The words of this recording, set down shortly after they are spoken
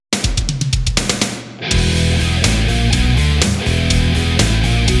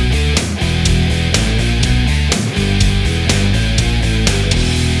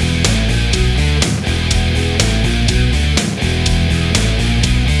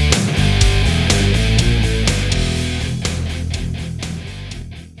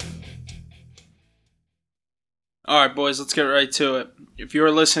Alright, boys, let's get right to it. If you are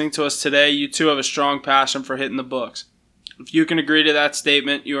listening to us today, you too have a strong passion for hitting the books. If you can agree to that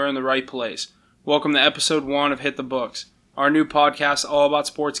statement, you are in the right place. Welcome to episode 1 of Hit the Books, our new podcast all about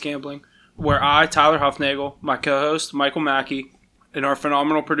sports gambling, where I, Tyler Huffnagel, my co-host, Michael Mackey, and our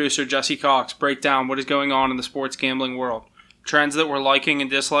phenomenal producer, Jesse Cox, break down what is going on in the sports gambling world, trends that we're liking and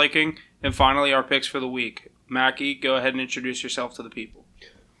disliking, and finally our picks for the week. Mackey, go ahead and introduce yourself to the people.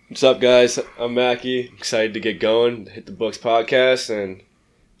 What's up, guys? I'm Mackey. Excited to get going, Hit the Books podcast, and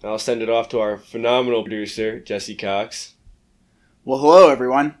I'll send it off to our phenomenal producer, Jesse Cox. Well, hello,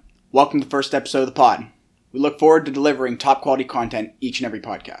 everyone. Welcome to the first episode of the pod. We look forward to delivering top-quality content each and every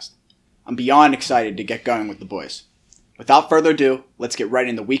podcast. I'm beyond excited to get going with the boys. Without further ado, let's get right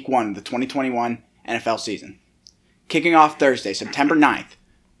into Week 1 of the 2021 NFL season. Kicking off Thursday, September 9th,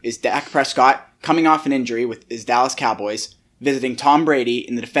 is Dak Prescott coming off an injury with his Dallas Cowboys, visiting Tom Brady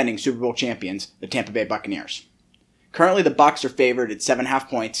and the defending Super Bowl champions, the Tampa Bay Buccaneers. Currently, the Bucs are favored at 7.5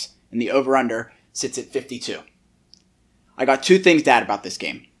 points, and the over-under sits at 52. I got two things to add about this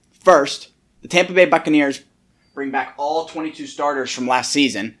game. First, the Tampa Bay Buccaneers bring back all 22 starters from last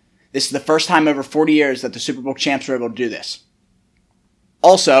season. This is the first time in over 40 years that the Super Bowl champs were able to do this.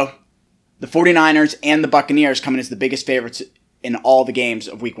 Also, the 49ers and the Buccaneers come in as the biggest favorites in all the games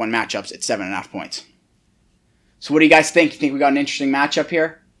of Week 1 matchups at 7.5 points. So what do you guys think? You think we got an interesting matchup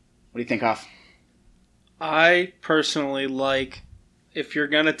here? What do you think, Huff? I personally like, if you're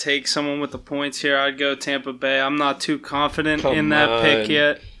going to take someone with the points here, I'd go Tampa Bay. I'm not too confident in that pick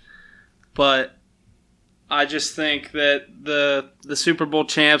yet, but I just think that the Super Bowl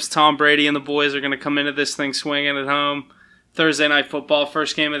champs, Tom Brady and the boys, are going to come into this thing swinging at home. Thursday Night Football,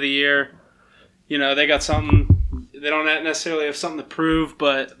 first game of the year. You know, they got something. They don't necessarily have something to prove,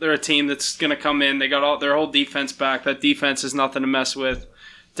 but they're a team that's going to come in. They got their whole defense back. That defense is nothing to mess with.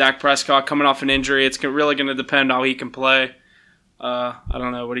 Dak Prescott coming off an injury. It's really going to depend how he can play. I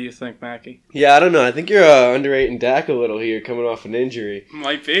don't know. What do you think, Mackie? Yeah, I don't know. I think you're underrating Dak a little here, coming off an injury.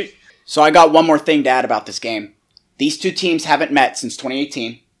 Might be. So I got one more thing to add about this game. These two teams haven't met since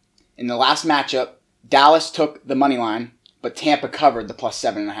 2018. In the last matchup, Dallas took the money line, but Tampa covered the plus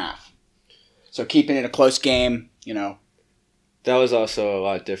 7.5. So keeping it a close game, you know. That was also a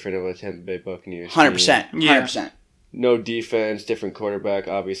lot different of a Tampa Bay Buccaneers 100%. team. 100%. No defense, different quarterback,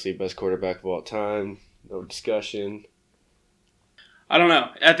 obviously best quarterback of all time. No discussion. I don't know.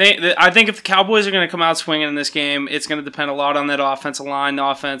 I think if the Cowboys are going to come out swinging in this game, it's going to depend a lot on that offensive line, the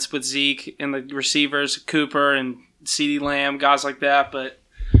offense with Zeke and the receivers, Cooper and CeeDee Lamb, guys like that. But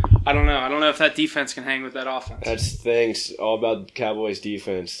I don't know. I don't know if that defense can hang with that offense. That's the thing. It's all about the Cowboys'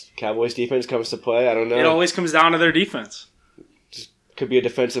 defense. Cowboys' defense comes to play. I don't know. It always comes down to their defense. Just could be a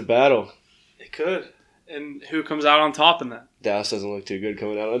defensive battle. It could. And who comes out on top in that? Dallas doesn't look too good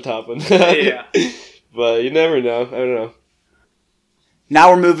coming out on top of that. Yeah. But you never know. I don't know. Now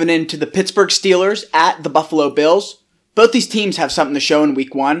we're moving into the Pittsburgh Steelers at the Buffalo Bills. Both these teams have something to show in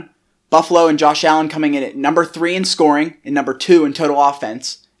Week 1. Buffalo and Josh Allen coming in at number 3 in scoring and number 2 in total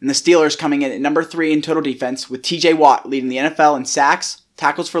offense. And the Steelers coming in at number 3 in total defense, with T.J. Watt leading the NFL in sacks,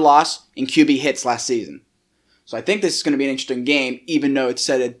 tackles for loss, and QB hits last season. So I think this is going to be an interesting game, even though it's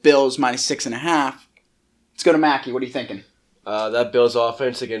set at Bills minus 6.5. Let's go to Mackey. What are you thinking? That Bills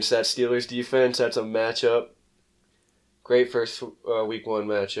offense against that Steelers defense, that's a matchup. Great first Week 1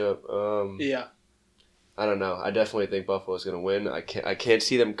 matchup. Yeah. I don't know. I definitely think Buffalo's going to win. I can't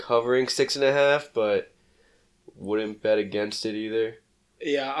see them covering 6.5, but wouldn't bet against it either.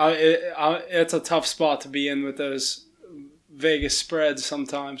 Yeah, it's a tough spot to be in with those Vegas spreads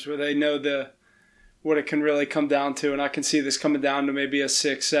sometimes, where they know what it can really come down to, and I can see this coming down to maybe a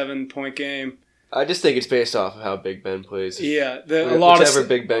 6-7 point game. I just think it's based off of how Big Ben plays. Yeah, whichever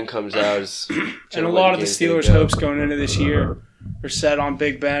Big Ben comes out is. And a lot of the Steelers' hopes going into this year are set on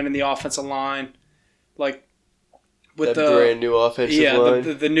Big Ben and the offensive line, like with that brand new offensive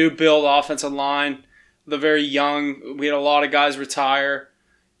line. the new build offensive line. The very young. We had a lot of guys retire.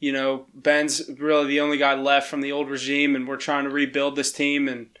 You know, Ben's really the only guy left from the old regime, and we're trying to rebuild this team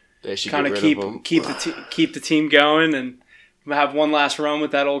and kind of keep the team going and have one last run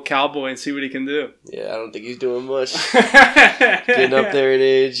with that old cowboy and see what he can do. Yeah, I don't think he's doing much. Getting up there in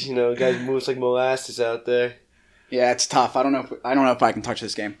age, you know, guys moves like molasses out there. Yeah, it's tough. I don't know if I can touch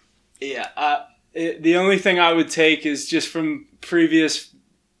this game. Yeah, the only thing I would take is just from previous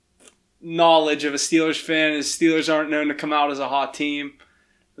knowledge of a Steelers fan is Steelers aren't known to come out as a hot team.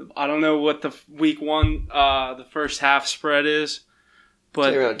 I don't know what the Week 1, the first half spread is,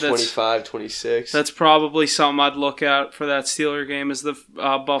 but around 25, 26. That's probably something I'd look at for that Steeler game is the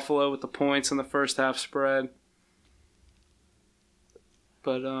Buffalo with the points in the first half spread.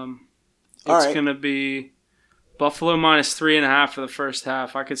 But it's going to be Buffalo minus 3.5 for the first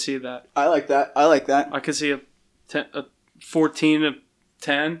half. I could see that. I like that. I could see a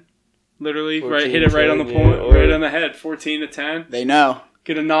 14-10. Literally, 14, right, hit it right on the 10, point, yeah, right on the head. 14-10. They know.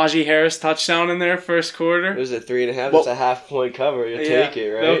 Get a Najee Harris touchdown in there first quarter. It was a 3.5. Well, That's a half-point cover. You take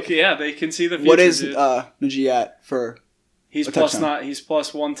it, right? They can see the future. What is dude. Najee at for? He's plus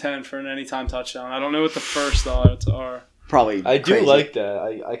 110 for an anytime touchdown. I don't know what the first odds are. Probably. I do crazy. like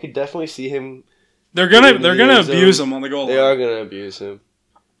that. I could definitely see him. They're gonna abuse him on the goal line. They are gonna abuse him.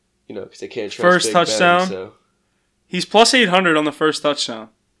 Because they can't trust First Big touchdown. Ben, so. He's plus 800 on the first touchdown.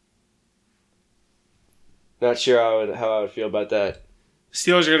 Not sure how I would feel about that.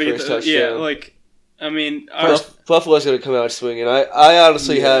 Steelers are gonna First get touchdown. Buffalo's gonna come out swinging. I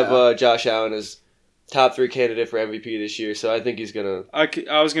honestly have Josh Allen as top 3 candidate for MVP this year, so I think he's gonna.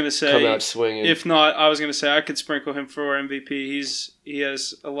 I was gonna say come out swinging. If not, I was gonna say I could sprinkle him for MVP. He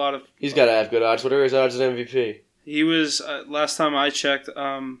has a lot of. He's got to have good odds. What are his odds at MVP? He was last time I checked.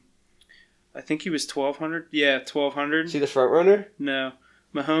 I think he was 1,200. Yeah, 1,200. Is he the front runner? No.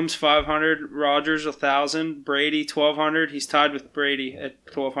 Mahomes 500, Rodgers 1,000, Brady 1,200. He's tied with Brady at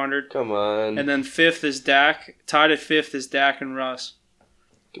 1,200. Come on. And then 5th is Dak. Tied at 5th is Dak and Russ.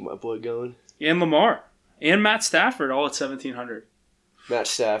 Get my boy going. And Lamar. And Matt Stafford all at 1,700. Matt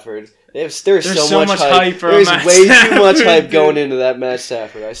Stafford. There's so much hype for There's Matt way Stafford, too much hype dude. going into that Matt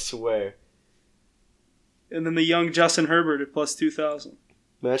Stafford, I swear. And then the young Justin Herbert at plus 2,000.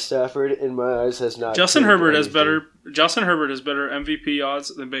 Matt Stafford, in my eyes, has not. Justin Herbert has anything. better MVP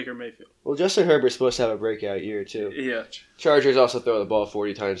odds than Baker Mayfield. Well, Justin Herbert's supposed to have a breakout year too. Yeah. Chargers also throw the ball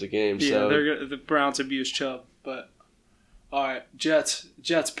 40 times a game. Yeah, So the Browns abuse Chubb, but all right, Jets,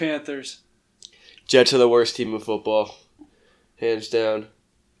 Panthers Jets are the worst team in football, hands down.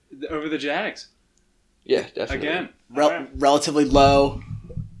 over the Jags. Yeah, definitely. Again, relatively low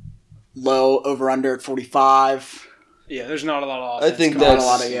over under at 45. Yeah, there's not a lot of offense. I think Not that's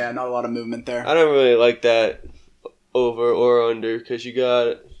a lot of movement there. I don't really like that over or under because you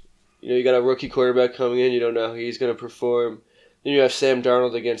got a rookie quarterback coming in. You don't know how he's going to perform. Then you have Sam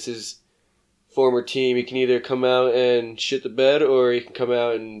Darnold against his former team. He can either come out and shit the bed or he can come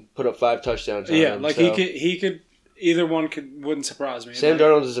out and put up 5 touchdowns. On him. He could either one wouldn't surprise me. Sam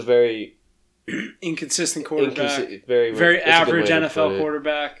Darnold is a very inconsistent quarterback, very average NFL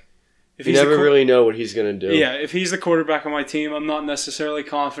quarterback. If you never really know what he's going to do. Yeah, if he's the quarterback on my team, I'm not necessarily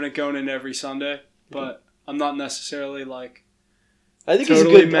confident going in every Sunday, but I'm not necessarily like. I think totally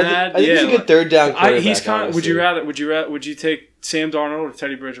he's a good. mad. I think he's a good third down quarterback. He's kind of. Honestly. Would you take Sam Darnold or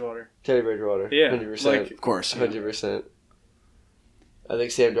Teddy Bridgewater? Teddy Bridgewater. Yeah, 100%. Of course, 100%. I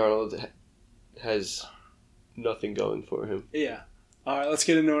think Sam Darnold has nothing going for him. Yeah. All right, let's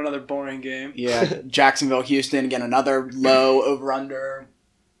get into another boring game. Yeah, Jacksonville, Houston, again, another low over-under.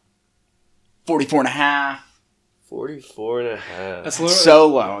 44.5. 44.5. That's lower. So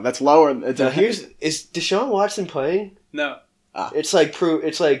low. That's lower. It's Is Deshaun Watson playing? No. It's like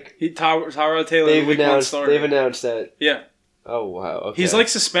Tyrod Taylor. they've announced that. Yeah. Oh wow. Okay. He's like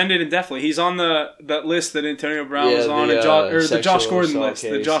suspended indefinitely. He's on that list that Antonio Brown was on, the Josh Gordon list.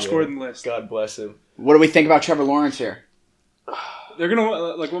 case, The Josh Gordon list. God bless him. What do we think about Trevor Lawrence here? They're gonna,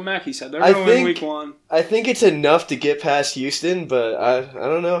 like what Mackey said. They're gonna win week 1. I think it's enough to get past Houston, but I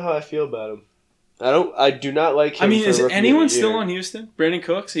don't know how I feel about him. I do not like him. I mean, for is Rookie anyone of the still Year. on Houston? Brandon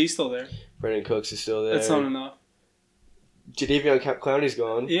Cooks, he's still there. Brandon Cooks is still there. That's not enough. Jadeveon Clowney's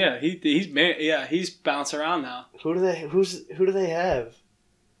gone. Yeah, he's bouncing around now. Who do they have?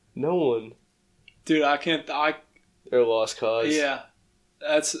 No one. Dude, They're a lost cause. Yeah,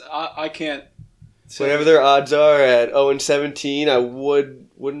 I can't. Whatever their odds are at 0-17, I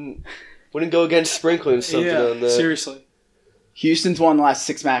wouldn't go against sprinkling something on that. Seriously. Houston's won the last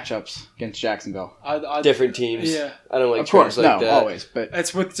 6 matchups against Jacksonville. Different teams. Yeah. I don't like Of course, trends like no, that. always. But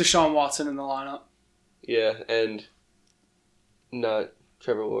It's with Deshaun Watson in the lineup. Yeah, and not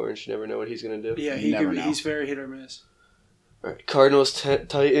Trevor Lawrence. You never know what he's going to do. Yeah, he's very hit or miss. All right, Cardinals,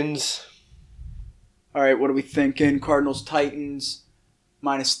 Titans. all right, what are we thinking? Cardinals, Titans,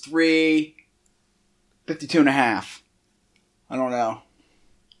 -3, 52.5. I don't know.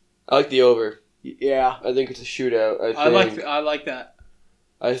 I like the over. Yeah. I think it's a shootout. I like that.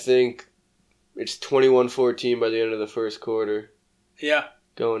 I think it's 21-14 by the end of the first quarter. Yeah.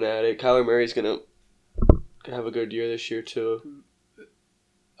 Going at it. Kyler Murray's going to have a good year this year, too.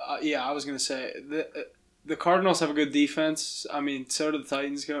 Yeah, I was going to say, the Cardinals have a good defense. I mean, so do the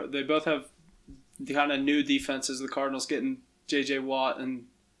Titans. They both have the kind of new defenses. The Cardinals getting J.J. Watt and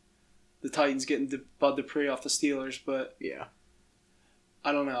the Titans getting Bud Dupree off the Steelers. But Yeah.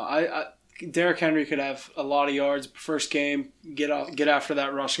 I don't know. Derrick Henry could have a lot of yards first game. Get after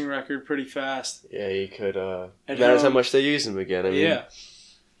that rushing record pretty fast. Yeah, he could. Matters how much they use him again. I mean,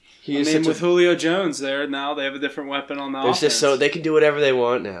 with Julio Jones there now, they have a different weapon on the offense. Just so they can do whatever they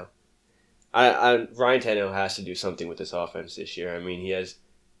want now. Ryan Tannehill has to do something with this offense this year. I mean, he has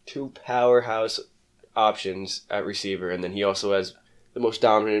 2 powerhouse options at receiver, and then he also has the most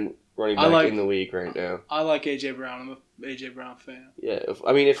dominant running back in the league right now. I like A.J. Brown. I'm a A.J. Brown fan. Yeah,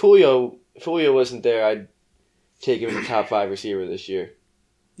 if Julio wasn't there, I'd take him as a top 5 receiver this year.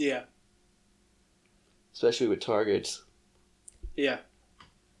 Yeah. Especially with targets. Yeah.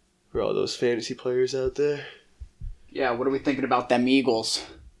 For all those fantasy players out there. Yeah, what are we thinking about them Eagles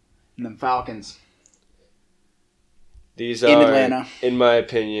and them Falcons? These in are, Atlanta, in my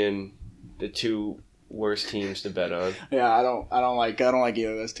opinion, the 2 worst teams to bet on. Yeah, I don't like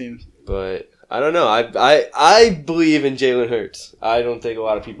either of those teams. But I don't know. I believe in Jalen Hurts. I don't think a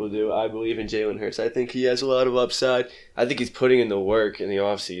lot of people do. I believe in Jalen Hurts. I think he has a lot of upside. I think he's putting in the work in the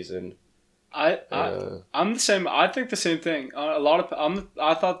offseason. I'm the same. I think the same thing.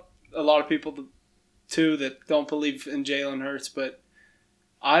 I thought a lot of people too that don't believe in Jalen Hurts, but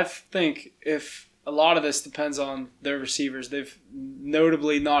I think if a lot of this depends on their receivers. They've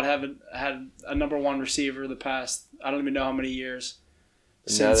notably not had a number 1 receiver the past, I don't even know how many years.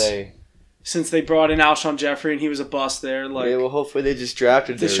 Since they brought in Alshon Jeffrey and he was a bust there. Yeah, well, hopefully they just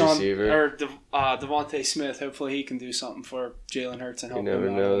drafted their receiver. Or Devontae Smith. Hopefully he can do something for Jalen Hurts and help him out. You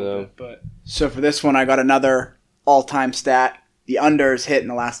never know, though. But so for this one, I got another all-time stat. The unders hit in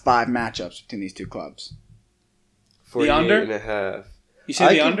the last 5 matchups between these 2 clubs. 48.5. You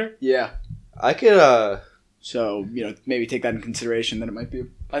say the under? Yeah. I could. So maybe take that in consideration. Then it might be.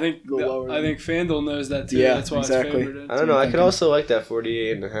 I think FanDuel knows that too. Yeah, that's why exactly. it's favored. I don't know. I could also like that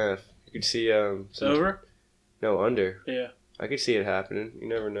 48.5. You could see. It's over? No, under. Yeah. I could see it happening. You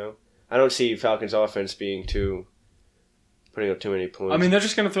never know. I don't see Falcons' offense putting up too many points. I mean, they're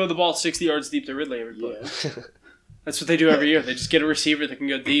just going to throw the ball 60 yards deep to Ridley every play. Yeah. That's what they do every year. They just get a receiver that can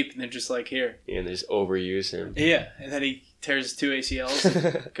go deep, and they're just like, here. Yeah, and they just overuse him. Yeah, and then he tears his 2 ACLs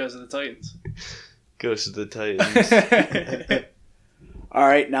and goes to the Titans. Goes to the Titans. All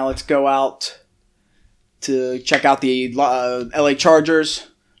right, now let's go out to check out the LA Chargers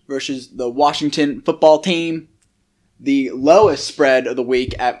versus the Washington football team. The lowest spread of the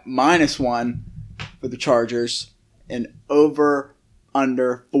week at -1 for the Chargers, and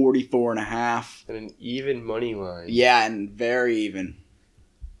under 44.5. And an even money line. Yeah, and very even.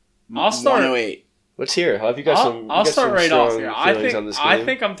 I'll start. 108. Let's hear it. Have you got some? I'll start right off here. I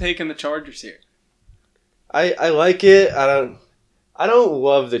think I'm taking the Chargers here. I like it. I don't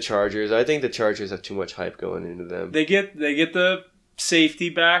love the Chargers. I think the Chargers have too much hype going into them. They get the safety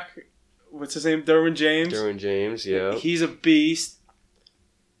back. What's his name? Derwin James. Derwin James, yeah. He's a beast.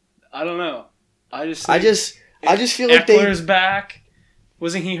 I don't know. I just feel like Eckler's back.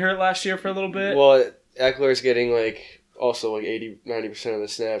 Wasn't he hurt last year for a little bit? Well, Eckler's getting 80-90% of the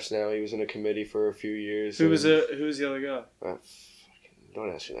snaps now. He was in a committee for a few years. Who was the other guy? Don't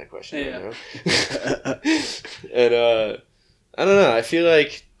ask me that question right now. And I don't know. I feel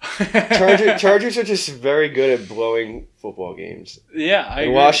like Chargers are just very good at blowing football games. Yeah, I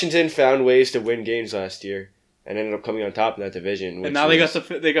agree. Washington found ways to win games last year and ended up coming on top of that division. And now they got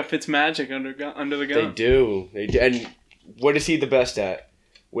Fitzmagic under the gun. They do. And what is he the best at?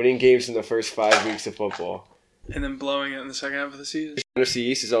 Winning games in the first 5 weeks of football. And then blowing it in the second half of the season. The NFC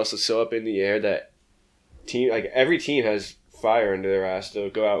East is also so up in the air that every team has fire under their ass to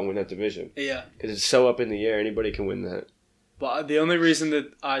go out and win that division. Yeah. Because it's so up in the air, anybody can win that. But the only reason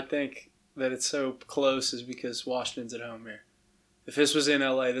that I think that it's so close is because Washington's at home here. If this was in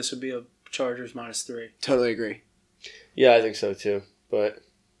LA, this would be a Chargers -3. Totally agree. Yeah, I think so too. But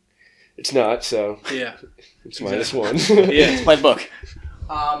it's not, so yeah, it's -1. Yeah, it's my book.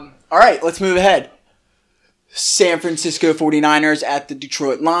 All right, let's move ahead. San Francisco 49ers at the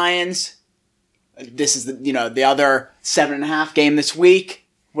Detroit Lions. This is the other 7.5 game this week.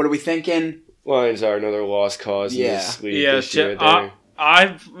 What are we thinking? Lions are another lost cause in this league this year.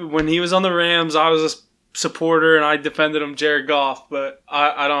 When he was on the Rams, I was a supporter and I defended him, Jared Goff, but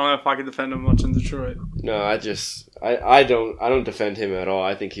I don't know if I could defend him much in Detroit. No, I don't defend him at all.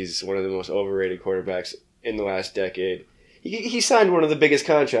 I think he's one of the most overrated quarterbacks in the last decade. He signed one of the biggest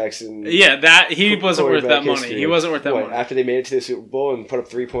contracts in he wasn't worth that money. History. He wasn't worth that money. After they made it to the Super Bowl and put up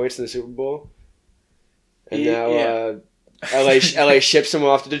 3 points in the Super Bowl? And now LA ships him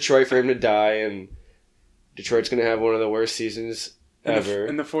off to Detroit for him to die, and Detroit's going to have one of the worst seasons ever.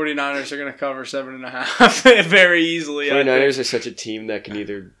 And the 49ers are going to cover 7.5 very easily. 49ers are such a team that can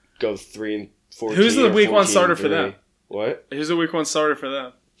either go 3-14. Who's the week 1 starter for them? What? Who's the week 1 starter for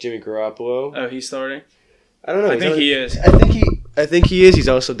them? Jimmy Garoppolo. Oh, he's starting? I don't know. I think he is. I think he is. He's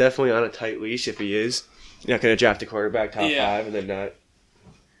also definitely on a tight leash if he is. You're not going to draft a quarterback top 5 and then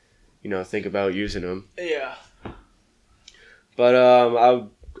not, think about using him. Yeah. But I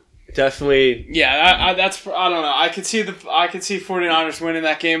definitely. Yeah, that's. I don't know. I could see 49ers winning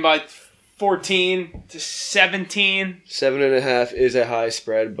that game by 14 to 17. 7.5 is a high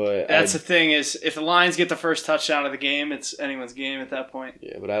spread, but that's the thing is if the Lions get the first touchdown of the game, it's anyone's game at that point.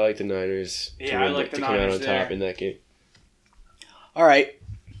 Yeah, but I like the Niners. Yeah, I like the to come out Niners on top in that game. All right,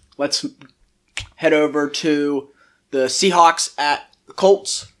 let's head over to the Seahawks at the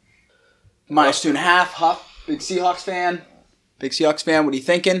Colts. -2.5. Huff, big Seahawks fan. What are you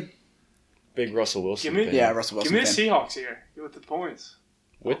thinking? Big Russell Wilson. Yeah, Russell Wilson. Give me the Seahawks here with the points.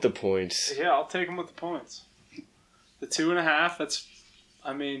 With the points. Yeah, I'll take them with the points. The 2.5. That's.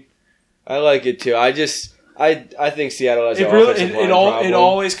 I mean. I like it too. I think Seattle has it an really offensive line problem. It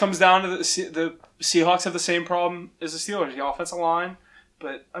always comes down to the Seahawks have the same problem as the Steelers, the offensive line.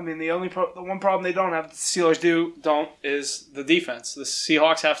 But I mean, the one problem they don't have, the Steelers don't, is the defense. The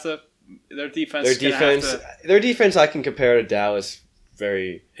Seahawks have to. Their defense, I can compare to Dallas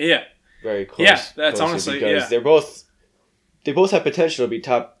very close. Yeah, that's honestly, because they both have potential to be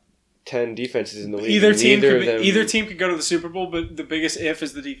top 10 defenses in the league. Either team could go to the Super Bowl, but the biggest if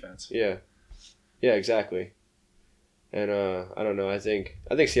is the defense. Yeah, exactly. And I don't know. I think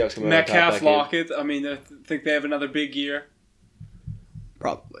Seahawks come out Metcalf, on top. Lockett. I mean, I think they have another big year.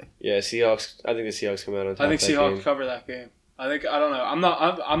 Probably. Yeah, Seahawks. I think the Seahawks come out on top. I think Seahawks cover that game. I don't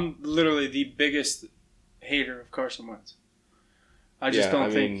know. I'm literally the biggest hater of Carson Wentz. I just don't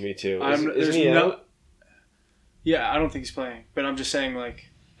think. Me too. Isn't he out? Yeah, I don't think he's playing. But I'm just saying,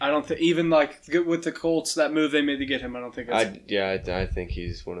 I don't think even with the Colts, that move they made to get him, I don't think. I think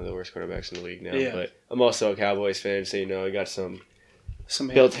he's one of the worst quarterbacks in the league now. Yeah. But I'm also a Cowboys fan, so I got some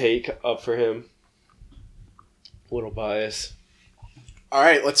built hate up for him. A little bias. All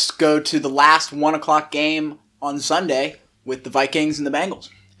right, let's go to the last 1:00 game on Sunday with the Vikings and the Bengals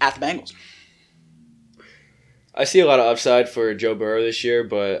at the Bengals. I see a lot of upside for Joe Burrow this year,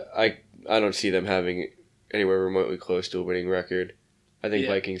 but I don't see them having anywhere remotely close to a winning record. I think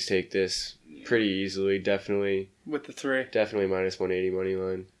Vikings take this pretty easily, definitely. With the 3. Definitely -180 money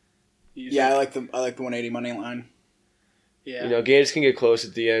line. Easy. Yeah, I like the 180 money line. Yeah. Games can get close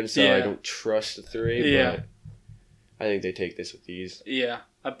at the end, so I don't trust the 3, but I think they take this with ease. Yeah,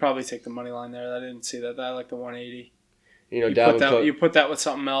 I'd probably take the money line there. I didn't see that. I like the 180. You put that with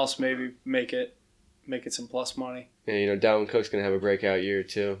something else, maybe make it some plus money. Yeah, Dalvin Cook's gonna have a breakout year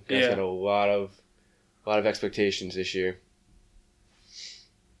too. He's got a lot of expectations this year.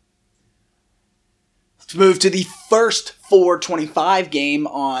 Let's move to the first 4:25 game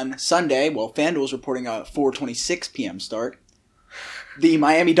on Sunday. Well, FanDuel's reporting a 4:26 p.m. start. The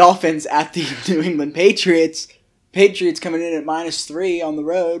Miami Dolphins at the New England Patriots. Patriots coming in at -3 on the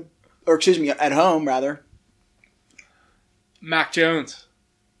road, or excuse me, at home rather. Mac Jones.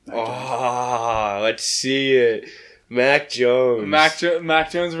 Let's see it. Mac Jones. Mac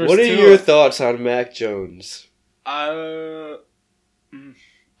Jones versus What are your thoughts on Mac Jones? I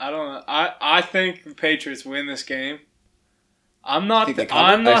don't know. I think the Patriots win this game. I'm not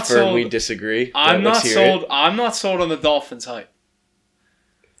I firmly disagree. I'm not sold on the Dolphins hype.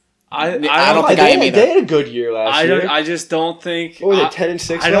 I don't think I am either. They had a good year last year. I just don't think. What were they,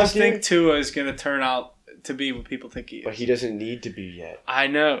 10-6 I don't think Tua is going to turn out to be what people think he is. But he doesn't need to be yet. I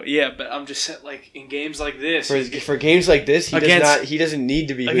know, yeah, but I'm just saying, in games like this, for games like this, he doesn't need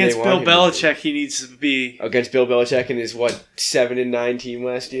to be against Bill Belichick. He needs to be against Bill Belichick and his 7-9 team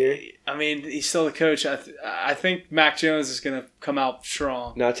last year. I mean, he's still the coach. I think Mac Jones is going to come out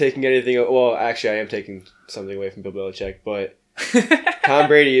strong. Not taking anything. Well, actually, I am taking something away from Bill Belichick, but Tom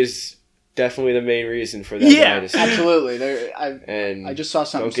Brady is definitely the main reason for that. Yeah, absolutely. I just saw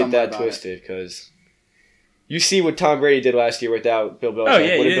something. Don't get that twisted, because you see what Tom Brady did last year without Bill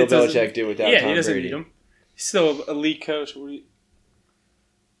Belichick. What did Bill Belichick do without Tom Brady? Yeah, he doesn't need him. He's still an elite coach.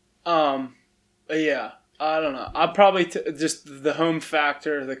 Yeah, I don't know. I probably just the home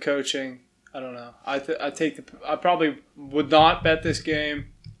factor, the coaching. I don't know. I probably would not bet this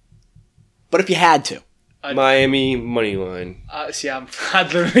game. But if you had to. Miami money line. I'd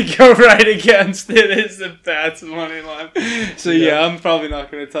literally go right against it. It's the Pats money line. So I'm probably not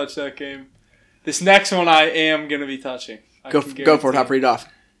going to touch that game. This next one I am going to be touching. Go for it. I'll read it off.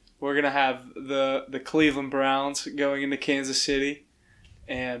 We're going to have the Cleveland Browns going into Kansas City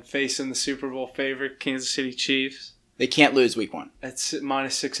and facing the Super Bowl favorite Kansas City Chiefs. They can't lose week 1. It's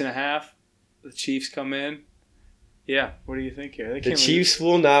 -6.5. The Chiefs come in. Yeah. What do you think here? The Chiefs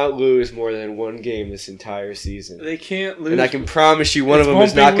will not lose more than one game this entire season. They can't lose. And I can promise you one of them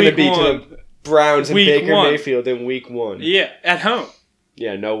is not going to be to the Browns and Baker Mayfield in week 1. Yeah, at home.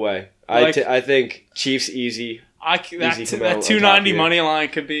 Yeah, no way. I think Chiefs easy. That 290 money line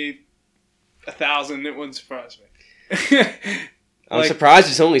could be 1,000. It wouldn't surprise me. I'm surprised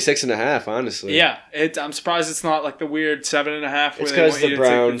it's only 6.5. Honestly. Yeah, I'm surprised it's not like the weird 7.5. It's because the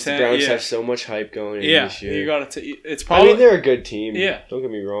Browns have so much hype going in this year. You got to. It's probably. I mean, they're a good team. Yeah, don't get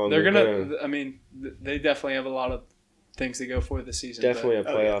me wrong. They're gonna. I mean, they definitely have a lot of things to go for this season. Definitely a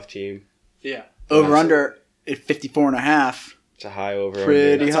playoff team. Yeah. Over under at 54.5. It's a high over.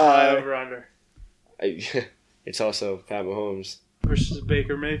 Pretty That's high. A high over under. It's also Pat Mahomes versus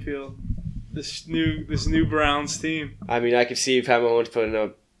Baker Mayfield. This new Browns team. I mean, I could see Pat Mahomes putting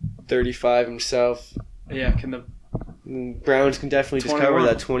up 35 himself. Yeah, can the Browns can definitely just cover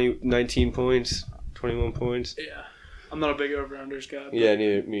that 19 points, 21 points. Yeah. I'm not a big over-unders guy. Yeah,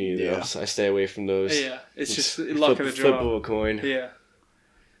 me either. Yeah. I stay away from those. Yeah, it's just luck of the draw. Flip of a coin. Yeah.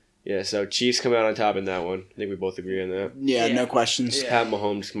 Yeah, so Chiefs come out on top in that one. I think we both agree on that. Yeah, no questions. Yeah. Pat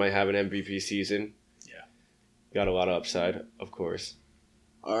Mahomes might have an MVP season. Yeah. Got a lot of upside, of course.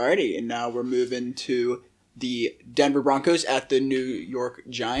 Alrighty, and now we're moving to the Denver Broncos at the New York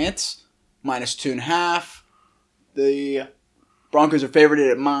Giants. -2.5. The Broncos are favored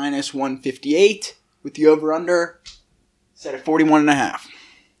at -158 with the over-under set at 41.5.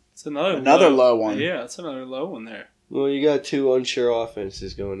 It's another low one. Yeah, it's another low one there. Well, you got two unsure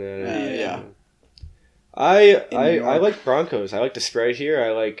offenses going at it. Yeah. I like Broncos. I like the spread here. I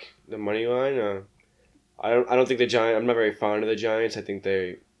like the money line. I don't think the Giants. I'm not very fond of the Giants. I think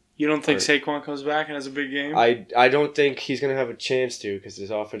they. You don't think Saquon comes back and has a big game? I don't think he's gonna have a chance to because his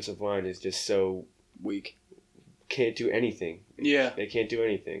offensive line is just so weak. Can't do anything. Yeah, they can't do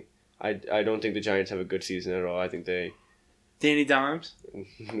anything. I don't think the Giants have a good season at all. I think they. Danny Dimes.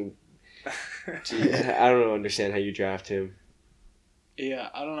 I don't understand how you draft him. Yeah,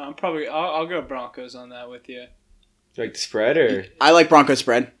 I don't know. I'll go Broncos on that with you. Like the spread or? I like Broncos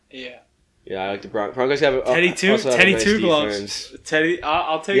spread. Yeah. Yeah, I like the Broncos. Broncos have Teddy two gloves. Defense. Teddy,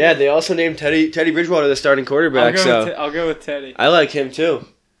 I'll take. Yeah, they also named Teddy Bridgewater the starting quarterback. I'll go with Teddy. I like him too.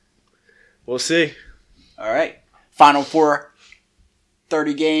 We'll see. All right, Final Four,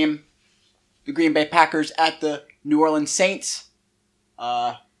 30 game. The Green Bay Packers at the New Orleans Saints.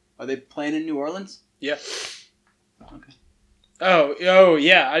 Are they playing in New Orleans? Yeah. Okay. Oh,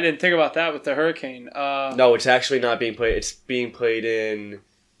 yeah. I didn't think about that with the hurricane. No, it's actually not being played. It's being played in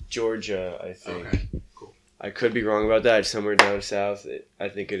Georgia, I think. Okay, cool. I could be wrong about that. It's somewhere down south. I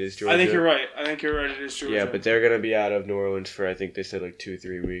think it is Georgia. I think you're right. It is Georgia. Yeah, but they're going to be out of New Orleans for, I think they said,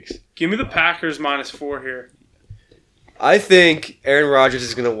 2-3 weeks. Give me the Packers -4 here. I think Aaron Rodgers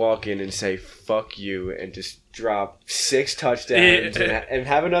is going to walk in and say, fuck you, and just drop 6 touchdowns and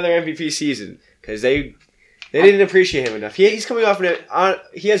have another MVP season. Because they didn't appreciate him enough. He's coming off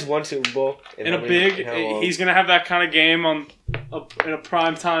he has one Super Bowl. He's going to have that kind of game in a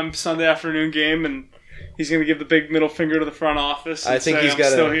primetime Sunday afternoon game, and he's going to give the big middle finger to the front office and say, I'm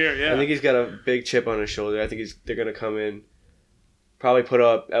still here. Yeah. I think he's got a big chip on his shoulder. I think they're going to come in, probably put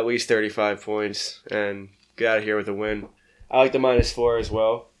up at least 35 points, and get out of here with a win. I like the -4 as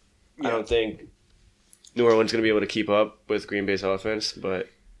well. Yeah. I don't think New Orleans is going to be able to keep up with Green Bay's offense, but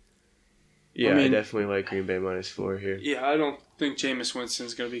yeah, I definitely like Green Bay -4 here. Yeah, I don't think Jameis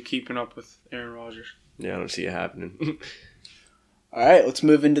Winston's going to be keeping up with Aaron Rodgers. Yeah, I don't see it happening. All right, let's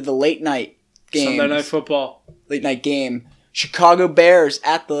move into the late night game. Sunday Night Football. Late night game. Chicago Bears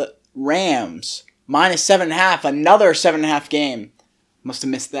at the Rams. -7.5. Another 7.5 game. Must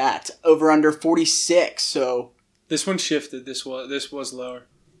have missed that. Over under 46. So this one shifted. This was lower.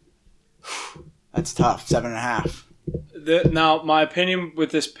 That's tough. 7.5. Now, my opinion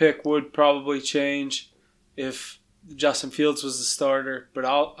with this pick would probably change if Justin Fields was the starter, but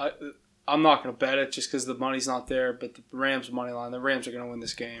I'm not going to bet it just because the money's not there. But the Rams money line, the Rams are going to win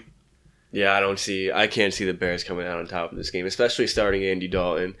this game. Yeah, I can't see the Bears coming out on top of this game, especially starting Andy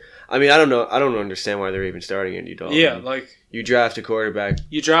Dalton. I mean, I don't know. I don't understand why they're even starting Andy Dalton. Yeah, you draft a quarterback.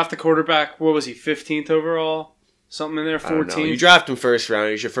 What was he? 15th overall, something in there. 14th. You draft him first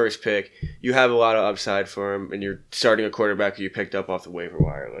round. He's your first pick. You have a lot of upside for him, and you're starting a quarterback who you picked up off the waiver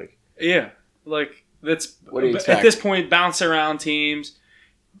wire. That's what do you expect? At this point, bounce around teams.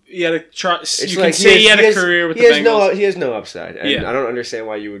 You had to try. You can say he had a career with the Bengals. He has no upside, and I don't understand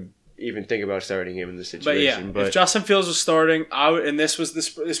why you would even think about starting him in this situation. But if Justin Fields was starting, I would, and this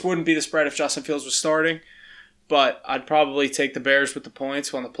wouldn't be the spread if Justin Fields was starting, but I'd probably take the Bears with the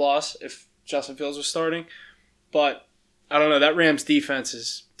points on the plus if Justin Fields was starting. But I don't know. That Rams defense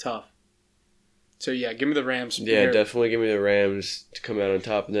is tough. So, yeah, give me the Rams. Yeah, definitely give me the Rams to come out on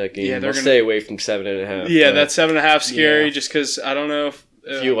top in that game. Yeah, I'll stay away from 7.5. Yeah, that's 7.5 scary just because I don't know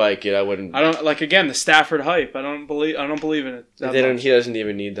if you like it, I wouldn't. I don't like again the Stafford hype. I don't believe in it. He doesn't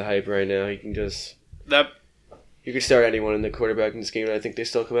even need the hype right now. He can just You could start anyone in the quarterback in this game, and I think they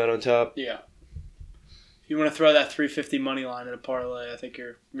still come out on top. Yeah. If you want to throw that 350 money line in a parlay, I think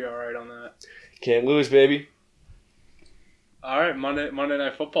you're all right on that. Can't lose, baby. All right, Monday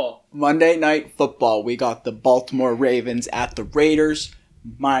Night Football. Monday Night Football. We got the Baltimore Ravens at the Raiders,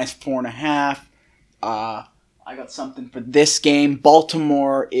 -4.5. I got something for this game.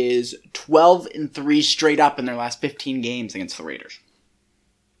 Baltimore is 12-3 straight up in their last 15 games against the Raiders.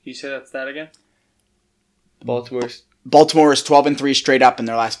 You say that's that again? Baltimore is 12-3 straight up in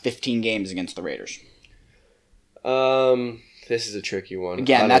their last 15 games against the Raiders. This is a tricky one.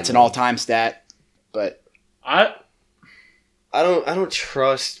 Again, that's an all-time stat, but I don't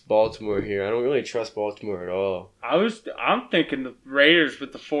trust Baltimore here. I don't really trust Baltimore at all. I'm thinking the Raiders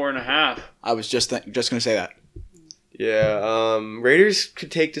with the 4.5. I was just going to say that. Yeah, Raiders could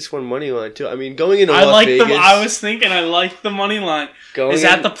take this one money line too. I mean, going into Las Vegas. I was thinking I like the money line. Is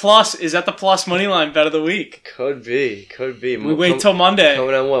that the plus money line bet of the week? Could be. We wait till Monday.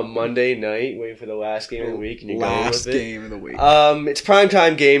 Coming on Monday night, waiting for the last game of the week, and you're going with it. Last game of the week. It's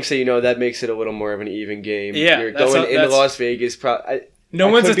primetime game, so that makes it a little more of an even game. Yeah, you're going into Las Vegas. No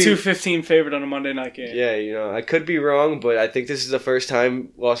one's a 215 favorite on a Monday night game. Yeah, I could be wrong, but I think this is the first time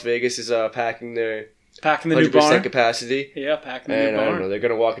Las Vegas is packing the new barn capacity. Yeah, packing the new barn. I don't know. They're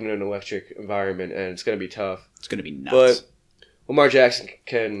going to walk into an electric environment, and it's going to be tough. It's going to be nuts. But Lamar Jackson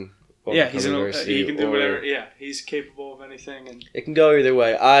can. He can do whatever. Yeah, he's capable of anything, and it can go either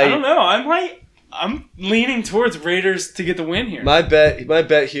way. I don't know. I'm leaning towards Raiders to get the win here. My bet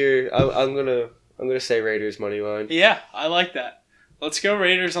here. I'm gonna say Raiders money line. Yeah, I like that. Let's go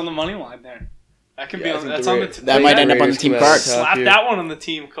Raiders on the money line there. That could be on. That's on the. That might end up on the team card. Slap that one on the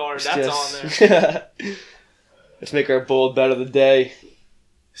team card. That's on there. Let's make our bold bet of the day.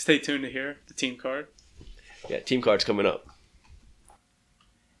 Stay tuned to hear the team card. Yeah, team card's coming up.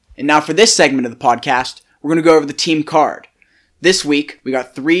 And now for this segment of the podcast, we're going to go over the team card. This week, we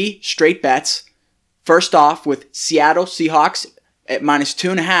got 3 straight bets. First off, with Seattle Seahawks at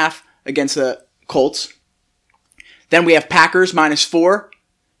 -2.5 against the Colts. Then we have Packers -4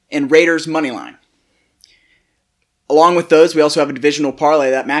 and Raiders moneyline. Along with those, we also have a divisional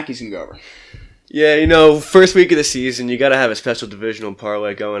parlay that Mackey's going to go over. Yeah, first week of the season, you got to have a special divisional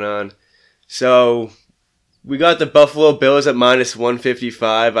parlay going on. So we got the Buffalo Bills at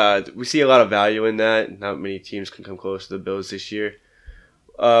 -155. We see a lot of value in that. Not many teams can come close to the Bills this year.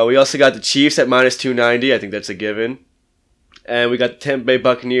 We also got the Chiefs at -290. I think that's a given. And we got the Tampa Bay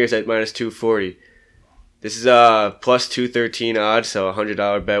Buccaneers at -240. This is plus 213 odds, so a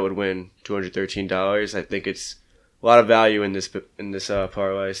 $100 bet would win $213. I think it's a lot of value in this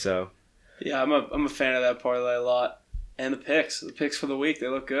parlay. So yeah, I'm a fan of that parlay a lot. And the picks for the week, they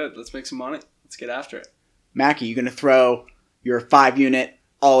look good. Let's make some money. Let's get after it. Mackie, you going to throw your 5-unit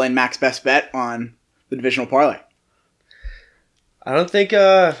all-in max best bet on the divisional parlay? I don't think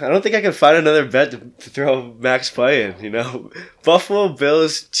I can find another bet to throw max play in. Buffalo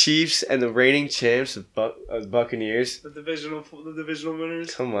Bills, Chiefs, and the reigning champs, the Buccaneers. The divisional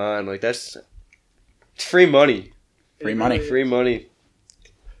winners. Come on, it's free money. Free money. Free money.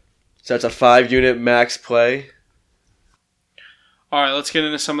 So that's a 5-unit max play. All right, let's get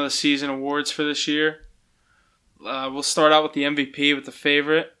into some of the season awards for this year. We'll start out with the MVP with the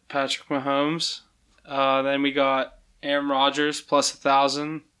favorite, Patrick Mahomes. Then we got Aaron Rodgers plus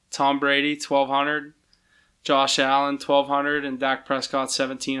 1,000, Tom Brady 1,200, Josh Allen 1,200, and Dak Prescott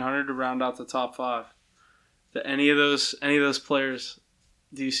 1,700 to round out the top 5. Any of those players?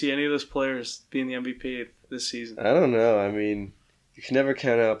 Do you see any of those players being the MVP this season? I don't know. I mean, you can never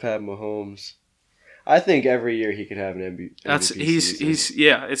count out Pat Mahomes. I think every year he could have an MVP. He's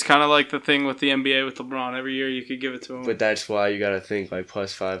it's kind of like the thing with the NBA with LeBron. Every year you could give it to him. But that's why you got to think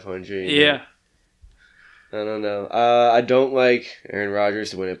plus 500. Yeah. I don't know. I don't like Aaron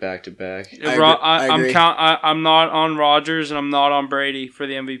Rodgers to win it back to back. I agree. I'm not on Rodgers and I'm not on Brady for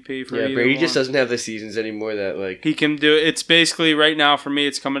the MVP. Brady just doesn't have the seasons anymore that he can do it. It's basically right now for me.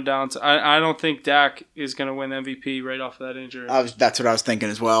 It's coming down to I don't think Dak is going to win MVP right off of that injury. That's what I was thinking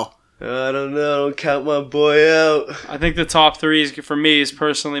as well. I don't know. Don't count my boy out. I think the top 3 for me is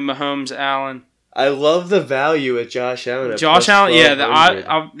personally Mahomes, Allen. I love the value at Josh Allen. Josh Allen,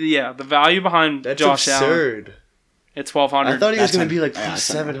 the value behind Josh Allen. That's absurd. It's 1,200. I thought he was going to be plus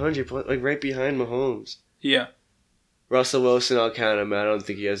 700, right behind Mahomes. Yeah. Russell Wilson, I'll count him. I don't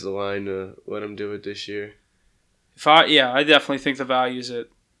think he has the line to let him do it this year. I definitely think the value's at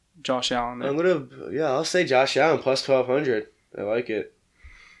Josh Allen there. I'll say Josh Allen plus 1,200. I like it.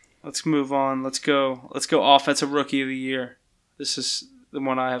 Let's move on. Let's go offensive rookie of the year. This is the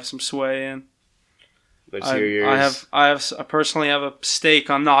one I have some sway in. Let's hear yours. I personally have a stake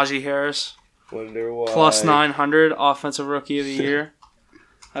on Najee Harris. Wonder why. Plus 900 offensive rookie of the year.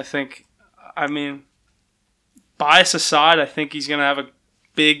 Bias aside, I think he's going to have a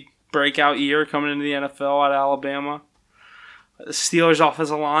big breakout year coming into the NFL at Alabama. The Steelers'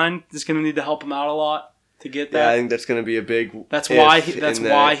 offensive line is going to need to help him out a lot to get that. Yeah, I think that's going to be a big. That's why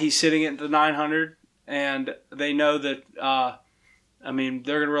he's sitting at the 900, and they know that. They're going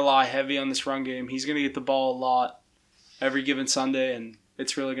to rely heavy on this run game. He's going to get the ball a lot every given Sunday, and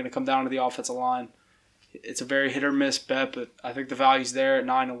it's really going to come down to the offensive line. It's a very hit or miss bet, but I think the value's there at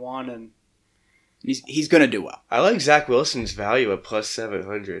 9-1, and he's going to do well. I like Zach Wilson's value at plus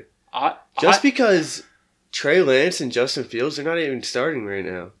 700. Because Trey Lance and Justin Fields are not even starting right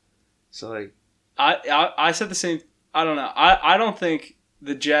now. So I said the same. I don't know. I don't think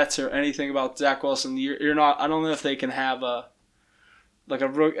the Jets or anything about Zach Wilson. You're not. I don't know if they can have a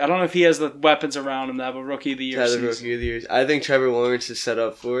rookie. I don't know if he has the weapons around him to have a rookie of the year season. Rookie of the year. I think Trevor Lawrence is set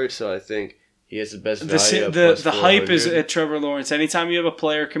up for it, so I think he has the best value. The hype is at Trevor Lawrence. Anytime you have a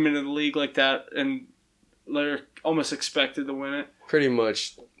player come into the league like that, and they're almost expected to win it. Pretty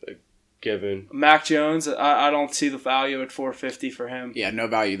much given. Mac Jones, I don't see the value at 450 for him. Yeah, no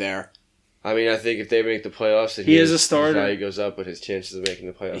value there. I mean, I think if they make the playoffs, then he is a starter. His value goes up, but his chances of making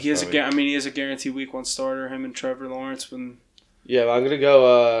the playoffs. He is a guaranteed week 1 starter. Him and Trevor Lawrence. Yeah, I'm gonna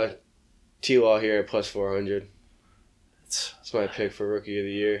go T-Law here at plus 400. That's my pick for rookie of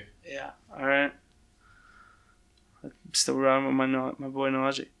the year. Yeah. All right. I'm still riding with my boy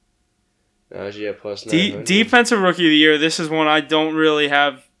Najee. Najee at plus 900. Defensive rookie of the year. This is one I don't really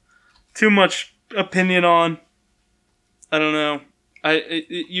have too much opinion on. I don't know.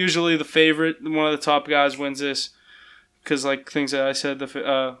 Usually the favorite, one of the top guys, wins this because things that I said,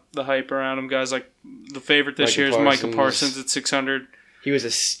 the hype around him. Guys like the favorite this year is Micah Parsons at 600. He was a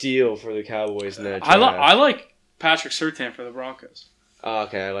steal for the Cowboys in that draft. I like Patrick Surtain for the Broncos. Oh,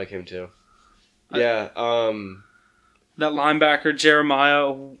 okay, I like him too. Yeah. That linebacker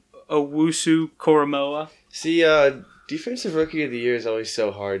Jeremiah Owusu-Koramoah. See, defensive rookie of the year is always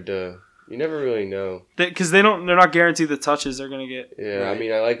so hard to. You never really know because they're not guaranteed the touches they're gonna get. Yeah, right. I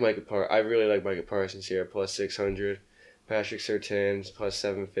mean, I really like Micah Parsons here at plus 600. Patrick Surtain's plus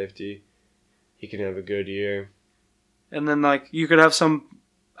 750. He can have a good year. And then you could have some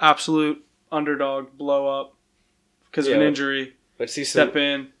absolute underdog blow up because of an injury. Let's see step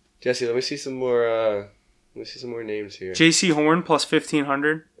in. Jesse, let me see some more. Let me see some more names here. J.C. Horn plus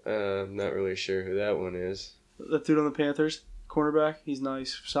 1,500. I'm not really sure who that one is. That dude on the Panthers. Cornerback, he's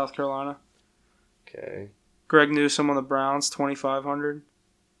nice. South Carolina. Okay. Greg Newsome on the Browns, 2,500.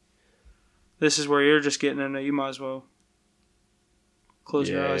 This is where you're just getting in it. You might as well close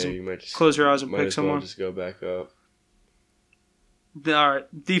your eyes and pick someone. Just go back up. All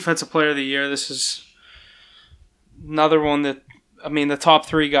right, defensive player of the year. This is another one that the top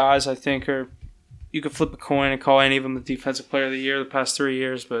 3 guys I think are. You could flip a coin and call any of them the defensive player of the year the past 3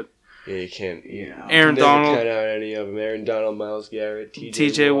 years, but. Yeah, you can't. Yeah. Aaron Donald. Cut out any of them. Aaron Donald, Myles Garrett,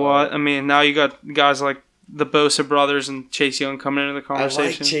 T.J. Watt. Now you got guys like the Bosa brothers and Chase Young coming into the conversation. I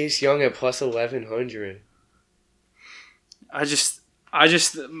like Chase Young at plus 1,100.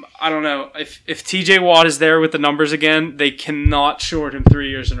 I don't know. If T.J. Watt is there with the numbers again, they cannot short him 3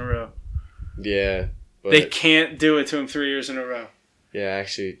 years in a row. Yeah. They can't do it to him 3 years in a row. Yeah,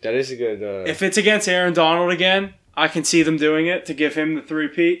 actually, that is a good... If it's against Aaron Donald again, I can see them doing it to give him the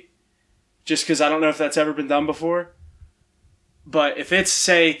three-peat. Just because I don't know if that's ever been done before. But if it's,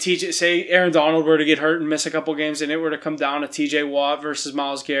 say Aaron Donald were to get hurt and miss a couple games and it were to come down to T.J. Watt versus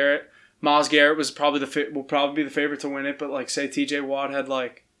Myles Garrett, Myles Garrett will probably be the favorite to win it, but say T.J. Watt had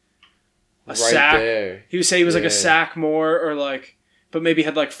a sack. There. He would say he was a sack more or but maybe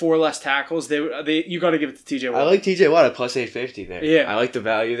had 4 less tackles. You got to give it to T.J. Watt. I like T.J. Watt at plus 850 there. Yeah. I like the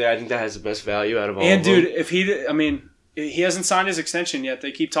value there. I think that has the best value out of all of them. And dude, if he hasn't signed his extension yet.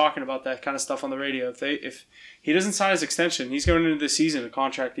 They keep talking about that kind of stuff on the radio. If he doesn't sign his extension, he's going into this season a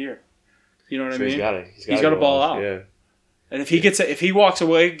contract year. You know what I mean? He's got to ball out. Yeah. And if he walks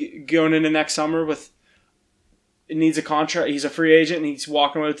away going into next summer with it needs a contract, he's a free agent and he's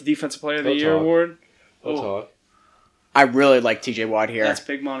walking away with the Defensive Player of the Year award. Talk. I really like T.J. Watt here. That's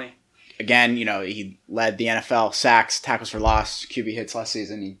big money. Again, he led the NFL sacks, tackles for loss, QB hits last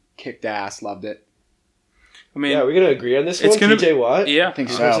season. He kicked ass, loved it. Are we going to agree on this one, T.J. Watt? Yeah. I think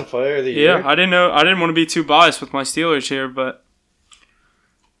so. Defensive Player of the Year? Yeah, I didn't want to be too biased with my Steelers here, but...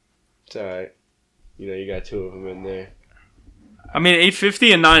 It's all right. You got 2 of them in there. I mean,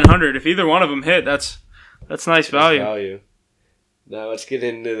 850 and 900. If either one of them hit, that's nice value. Now let's get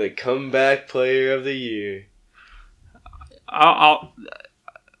into the comeback player of the year.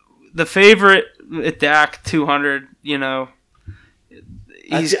 The favorite at Dak 200. You know,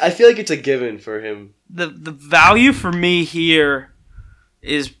 I feel like it's a given for him. The value for me here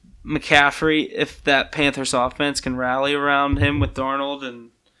is McCaffrey. If that Panthers offense can rally around him with Darnold,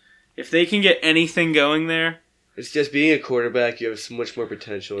 and if they can get anything going there, it's just being a quarterback. You have so much more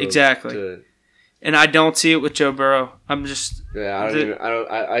potential. Exactly. And I don't see it with Joe Burrow. I'm just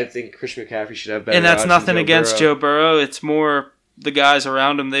I think Christian McCaffrey should have better. And that's nothing against Joe Burrow. It's more the guys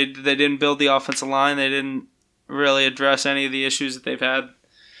around him. They didn't build the offensive line. They didn't really address any of the issues that they've had.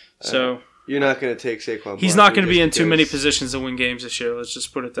 So you're not going to take Saquon. He's not going to be in too many positions to win games this year. Let's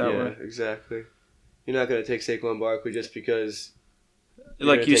just put it that way. Yeah, exactly. You're not going to take Saquon Barkley just because.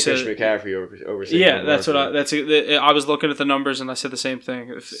 Like you said, Christian McCaffrey over Saquon. Yeah, that's Barkley. I was looking at the numbers and I said the same thing.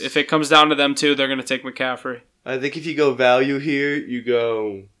 If it comes down to them two, they're going to take McCaffrey. I think if you go value here, you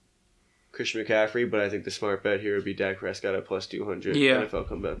go Christian McCaffrey, but I think the smart bet here would be Dak Prescott at plus 200. Yeah. NFL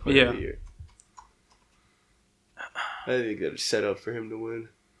comeback player of the year. I think that's set up for him to win.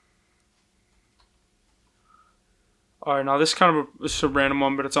 All right, now this is kind of a random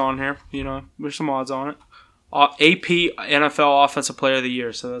one, but it's on here. You know, there's some odds on it. AP NFL Offensive Player of the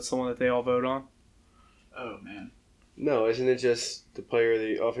Year, so that's the one that they all vote on. Oh man. No, isn't it just the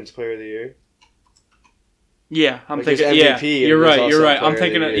Offensive Player of the Year? Yeah, I'm thinking. MVP, yeah, you're right. I'm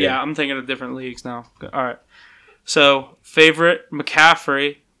thinking. I'm thinking of different leagues now. All right. So favorite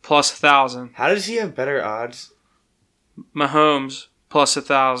McCaffrey plus 1,000. How does he have better odds? Mahomes plus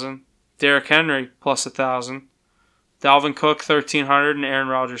 1,000. Derrick Henry plus 1,000. Dalvin Cook 1,300 and Aaron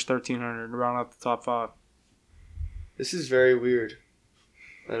Rodgers 1,300 to round out the top 5. This is very weird.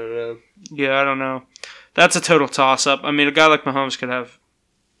 I don't know. Yeah, I don't know. That's a total toss-up. I mean, a guy like Mahomes could have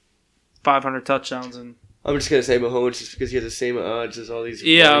 500 touchdowns. And I'm just going to say Mahomes just because he has the same odds as all these.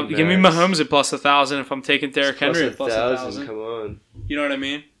 Yeah, give me Mahomes at plus 1,000 if I'm taking Derrick Henry at plus 1,000. Come on. You know what I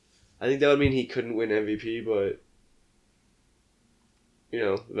mean? I think that would mean he couldn't win MVP, but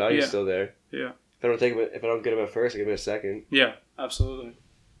the value's still there. Yeah. If I don't get him at first, I give him a second. Yeah, absolutely.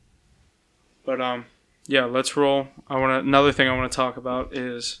 But yeah, let's roll. Another thing I want to talk about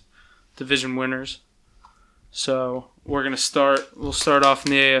is division winners. So we'll start off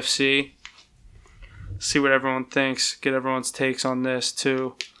in the AFC. See what everyone thinks. Get everyone's takes on this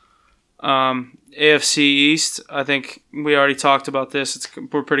too. AFC East. I think we already talked about this.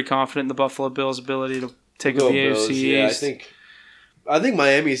 We're pretty confident in the Buffalo Bills' ability to take over the AFC East. Yeah, I think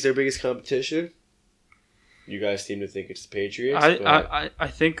Miami's their biggest competition. You guys seem to think it's the Patriots. I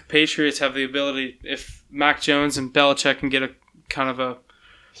think the Patriots have the ability, if Mac Jones and Belichick can get a kind of a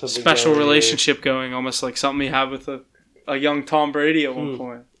special relationship going, almost like something you have with a young Tom Brady at one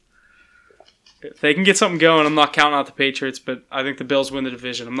point. If they can get something going, I'm not counting out the Patriots, but I think the Bills win the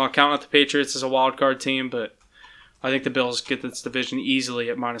division. I'm not counting out the Patriots as a wild card team, but I think the Bills get this division easily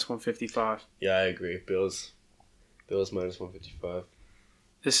at minus 155. Yeah, I agree. Bills minus 155.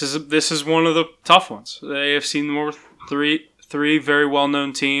 This is one of the tough ones. The AFC North, three very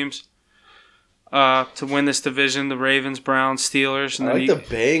well-known teams to win this division. The Ravens, Browns, Steelers. And I like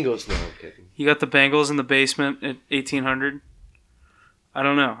the Bengals. No, I'm kidding. You got the Bengals in the basement at 1,800. I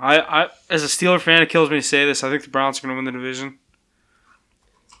don't know. I as a Steeler fan, it kills me to say this. I think the Browns are going to win the division.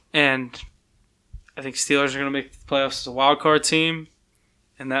 And I think Steelers are going to make the playoffs as a wild card team.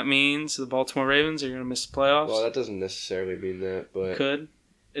 And that means the Baltimore Ravens are going to miss the playoffs. Well, that doesn't necessarily mean that, but could.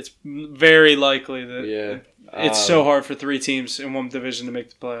 It's very likely that it's so hard for 3 teams in one division to make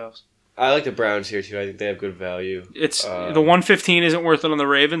the playoffs. I like the Browns here, too. I think they have good value. It's the 115 isn't worth it on the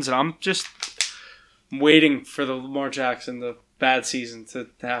Ravens, and I'm just waiting for the Lamar Jackson, the bad season to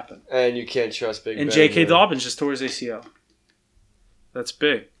happen. And you can't trust Big Ben. And J.K. Dobbins just tore his ACL. That's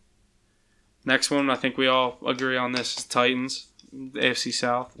big. Next one, I think we all agree on this, is Titans. The AFC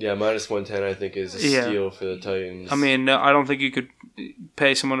South. Yeah, minus 110 I think is a steal for the Titans. I mean, I don't think you could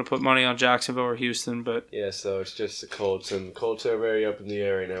pay someone to put money on Jacksonville or Houston, but yeah, so it's just the Colts, and the Colts are very up in the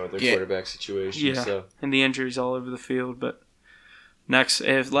air right now with their quarterback situation. Yeah, so. And the injuries all over the field. But last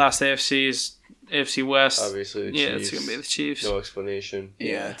AFC is AFC West. Obviously, the Chiefs. Yeah, it's gonna be the Chiefs. No explanation.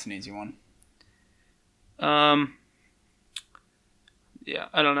 Yeah, it's an easy one. Yeah,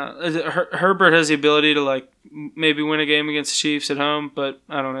 I don't know. Herbert has the ability to maybe win a game against the Chiefs at home, but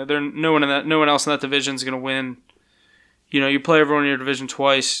I don't know. No one else in that division is going to win. You play everyone in your division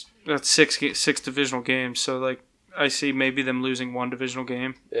twice. That's six divisional games. So I see maybe them losing one divisional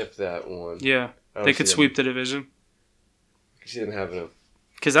game. If that one. Yeah, they could sweep the division. I see them having a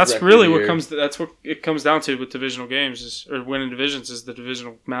Because that's really what it comes down to with divisional games or winning divisions is the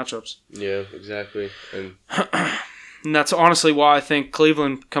divisional matchups. Yeah, exactly. And that's honestly why I think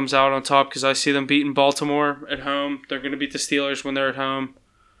Cleveland comes out on top because I see them beating Baltimore at home. They're going to beat the Steelers when they're at home.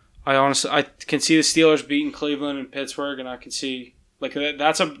 I can see the Steelers beating Cleveland and Pittsburgh, and I can see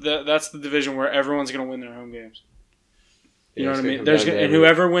that's the division where everyone's going to win their home games. You know what I mean? And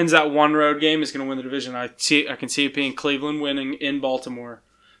whoever wins that one road game is going to win the division. I can see it being Cleveland winning in Baltimore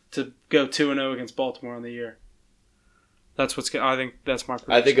to go 2-0 against Baltimore on the year. That's I think that's my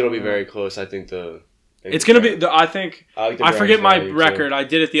prediction. I think it'll be very close. I think it's going to be. I forget my record. Too. I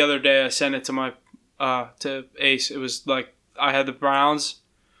did it the other day. I sent it to my to Ace. It was like I had the Browns.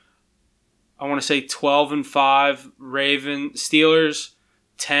 I want to say 12-5, Steelers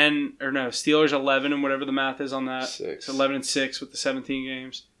 11 and whatever the math is on that. 6. So 11-6 with the 17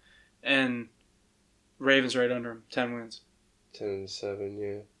 games, and Ravens right under them, 10 wins. 10-7,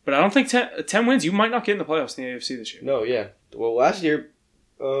 yeah. But I don't think 10 wins. You might not get in the playoffs in the AFC this year. No, yeah. Well, last year,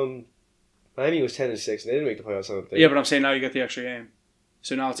 Miami was 10-6, and they didn't make the playoffs. I don't think. Yeah, but I'm saying now you got the extra game,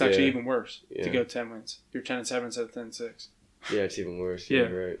 so now it's actually even worse to go 10 wins. You're 10-7 instead of 10-6. Yeah, it's even worse. Yeah,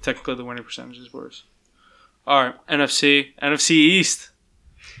 right. Technically the winning percentage is worse. All right, NFC East.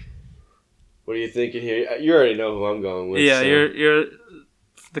 What are you thinking here? You already know who I'm going with. Yeah, so. you're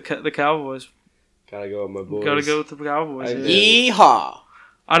the Cowboys. Gotta go with my boys. Gotta go with the Cowboys. Yeehaw!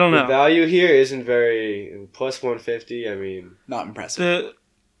 I don't know. The value here isn't very plus 150. I mean, not impressive.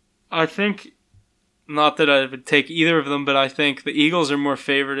 I think not that I would take either of them, but I think the Eagles are more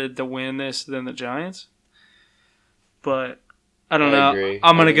favored to win this than the Giants. But I don't know. Agree.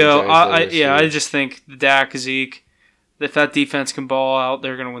 I'm gonna go. I just think the Dak, Zeke, if that defense can ball out,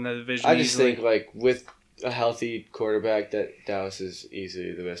 they're gonna win the division. I just easily. think with a healthy quarterback, that Dallas is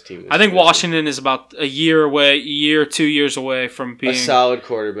easily the best team. I think Washington is about a year or 2 years away from being a solid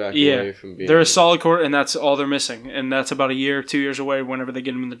quarterback. Away from being they're a solid quarterback, and that's all they're missing. And that's about a year or 2 years away. Whenever they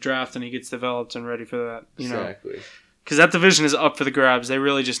get him in the draft and he gets developed and ready for that, exactly. Because that division is up for the grabs. They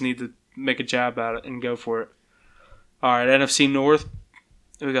really just need to make a jab at it and go for it. All right, NFC North.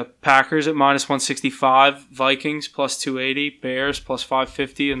 We got Packers at minus 165, Vikings plus 280, Bears plus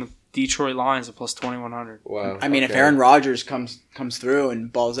 550, and the Detroit Lions at plus 2100. Wow. I mean, if Aaron Rodgers comes through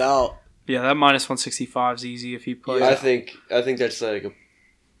and balls out. Yeah, that minus 165 is easy if he plays. I think that's like a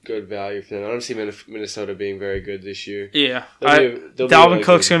good value for them. I don't see Minnesota being very good this year. Yeah. Dalvin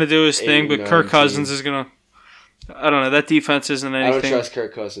Cook's going to do his thing, but Kirk Cousins is going to... I don't know. That defense isn't anything. I don't trust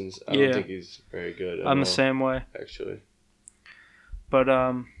Kirk Cousins. I don't think he's very good at all. I'm the same way. Actually. But,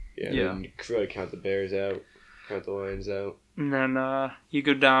 yeah. You really count the Bears out. Count the Lions out. And then you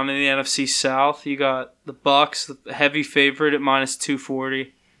go down in the NFC South. You got the Bucks, the heavy favorite at minus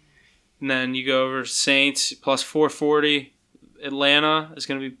 240. And then you go over Saints plus 440. Atlanta is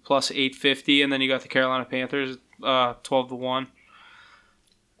going to be plus 850. And then you got the Carolina Panthers 12-1.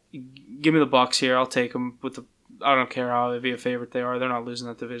 Give me the Bucks here. I'll take them with the... I don't care how heavy a favorite they are. They're not losing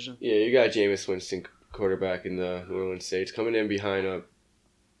that division. Yeah, you got Jameis Winston, quarterback in the New Orleans Saints, coming in behind a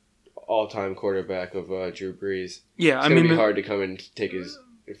all-time quarterback of Drew Brees. Yeah, it's going to be hard to come and take fill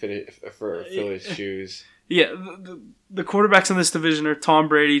his shoes. Yeah, the quarterbacks in this division are Tom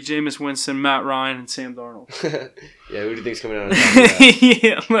Brady, Jameis Winston, Matt Ryan, and Sam Darnold. Yeah, who do you think's coming out on top of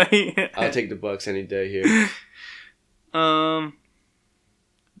that? Yeah, I'll take the Bucks any day here.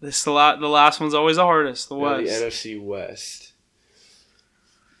 The last one's always the hardest. The West. The NFC West.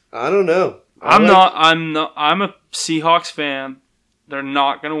 I don't know. I'm a Seahawks fan. They're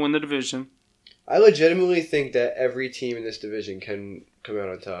not going to win the division. I legitimately think that every team in this division can come out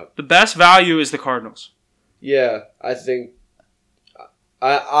on top. The best value is the Cardinals. Yeah, I think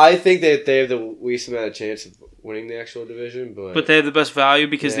that they have the least amount of chance of winning the actual division, but they have the best value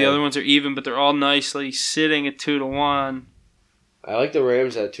because the other ones are even, but they're all nicely sitting at 2-1. I like the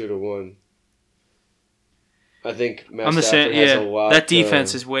Rams at 2-1. I think Matt Stafford has a lot. That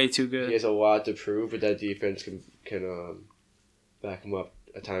defense is way too good. He has a lot to prove, but that defense can back him up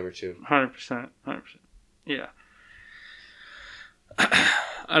a time or two. 100%. Yeah.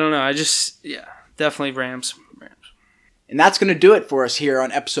 I don't know. Definitely Rams. And that's going to do it for us here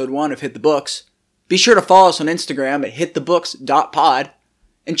on episode 1 of Hit the Books. Be sure to follow us on Instagram at hitthebooks.pod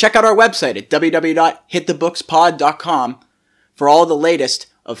and check out our website at www.hitthebookspod.com for all the latest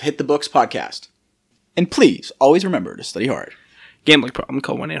of Hit the Books podcast. And please, always remember to study hard. Gambling problem,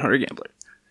 call 1-800-GAMBLER.